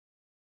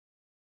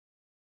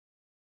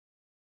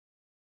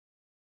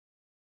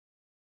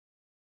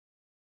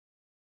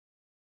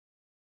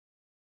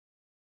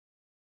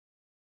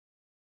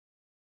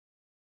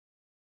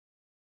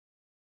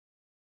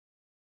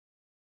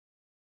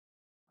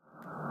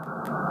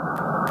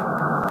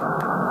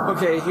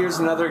Okay, here's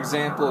another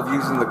example of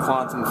using the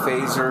quantum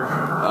phaser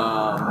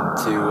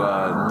to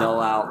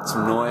null out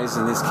some noise.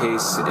 In this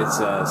case, it's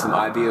some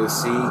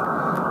IBOC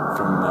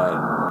from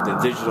the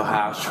digital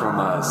hash from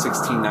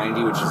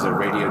 1690, which is a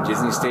Radio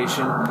Disney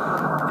station,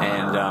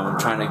 and I'm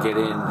trying to get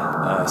in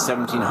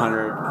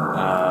 1700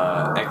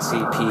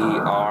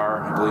 XEPE,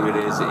 I believe it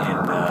is, in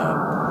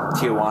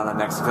Tijuana,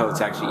 Mexico.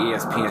 It's actually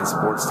ESPN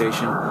sports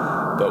station.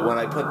 But when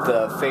I put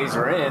the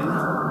phaser in,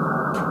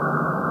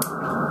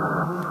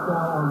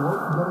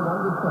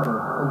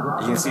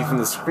 you can see from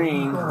the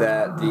screen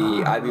that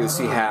the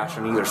IBOC hash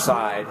on either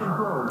side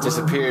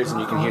disappears and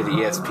you can hear the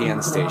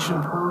ESPN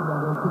station.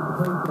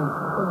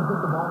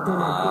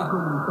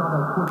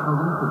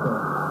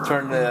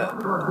 Turn the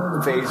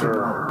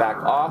phaser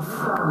back off,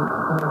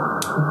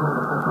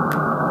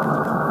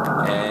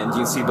 and you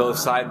can see both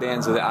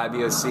sidebands of the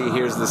IBOC.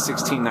 Here's the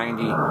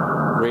 1690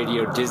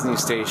 Radio Disney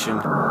station,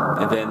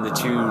 and then the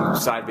two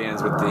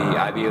sidebands with the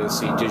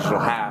IBOC digital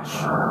hash.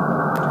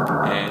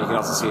 And you can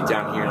also see it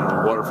down here in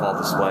the waterfall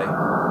display.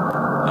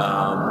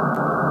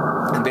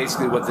 And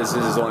basically what this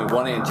is only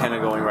one antenna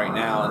going right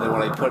now, and then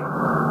when I put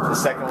the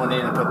second one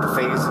in and put the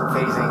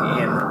phasing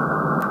in,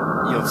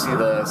 you'll see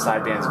the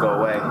sidebands go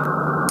away.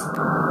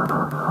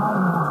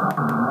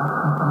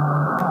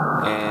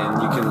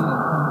 And you can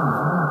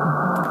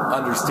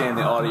understand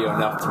the audio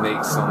enough to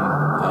make some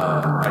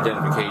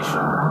identification.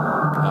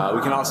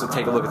 We can also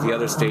take a look at the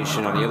other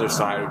station on the other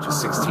side, which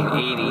is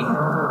 1680.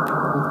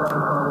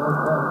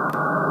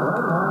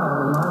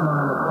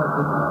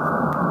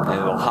 And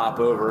it'll hop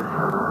over.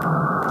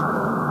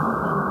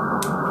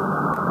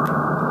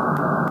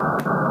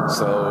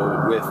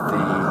 So with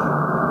the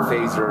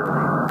phaser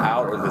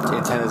out, or the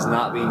antennas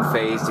not being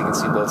phased, you can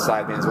see both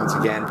sidebands once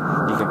again.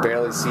 You can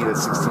barely see the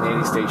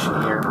 1680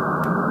 station here.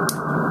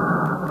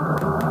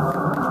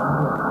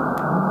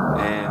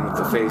 And with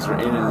the phaser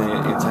in and the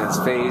antennas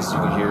phased, you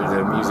can hear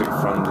the music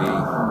from the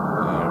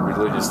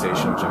religious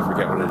station, which I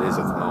forget what it is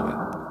at the moment.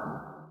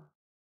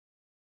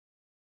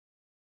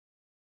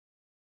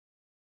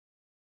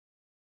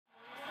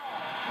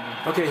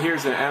 Okay,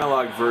 here's an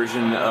analog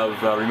version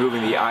of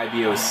removing the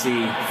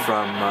IBOC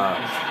from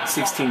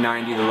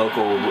 1690, the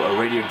local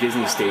Radio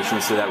Disney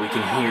station, so that we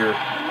can hear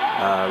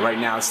right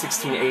now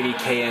 1680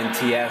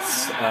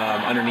 KNTS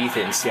underneath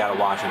it in Seattle,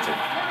 Washington.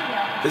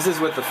 This is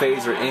with the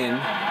phaser in.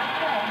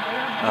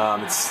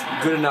 It's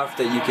good enough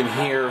that you can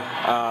hear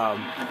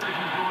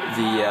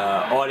the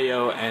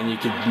audio and you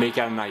can make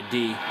out an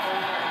ID.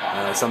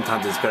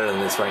 Sometimes it's better than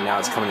this. Right now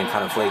it's coming in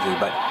kind of flaky,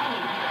 but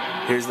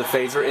here's the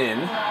phaser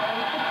in.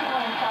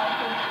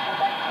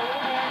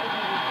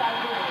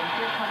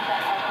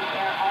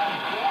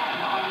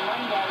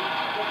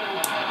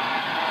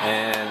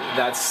 And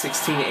that's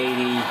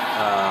 1680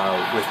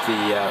 with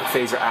the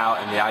phaser out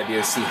and the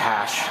IBOC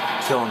hash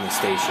killing the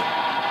station.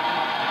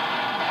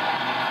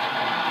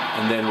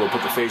 And then we'll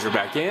put the phaser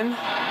back in.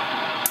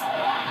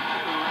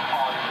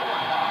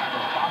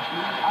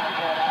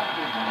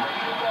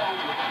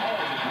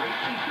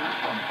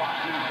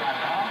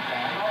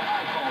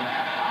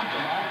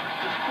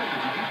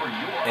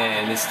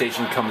 And this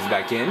station comes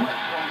back in.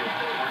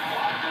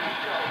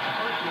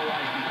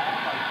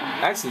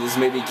 Actually, this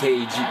may be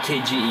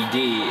KGED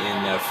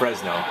in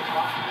Fresno.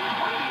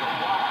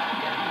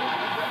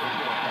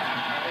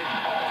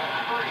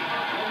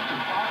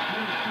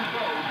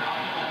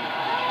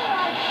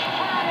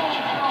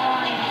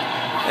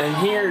 And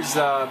here's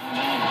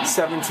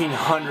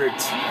 1700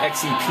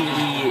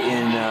 XEPE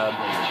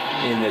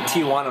in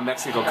Tijuana,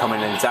 Mexico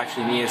coming in. It's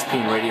actually an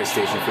ESPN radio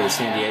station for the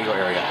San Diego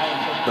area.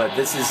 But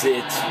this is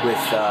it with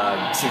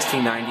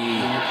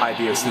 1690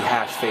 IBOC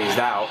hash phased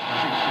out.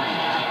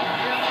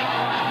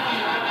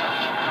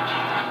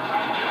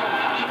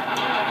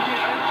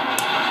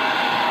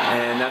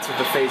 And that's with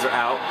the phaser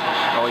out.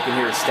 All you can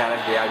hear is static,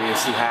 the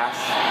IBOC hash.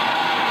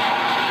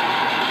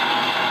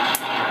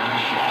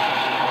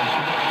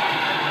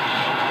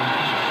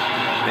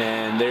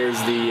 And there's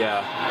the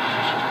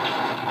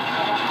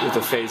with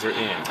the phaser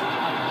in.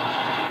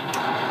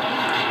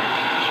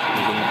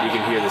 You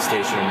can hear the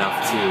station enough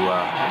to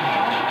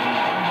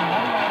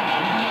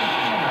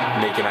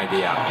make an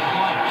ID out.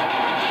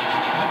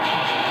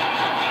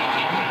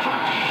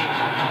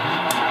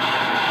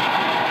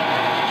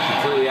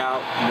 Completely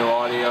out, no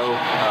audio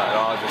at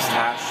all, just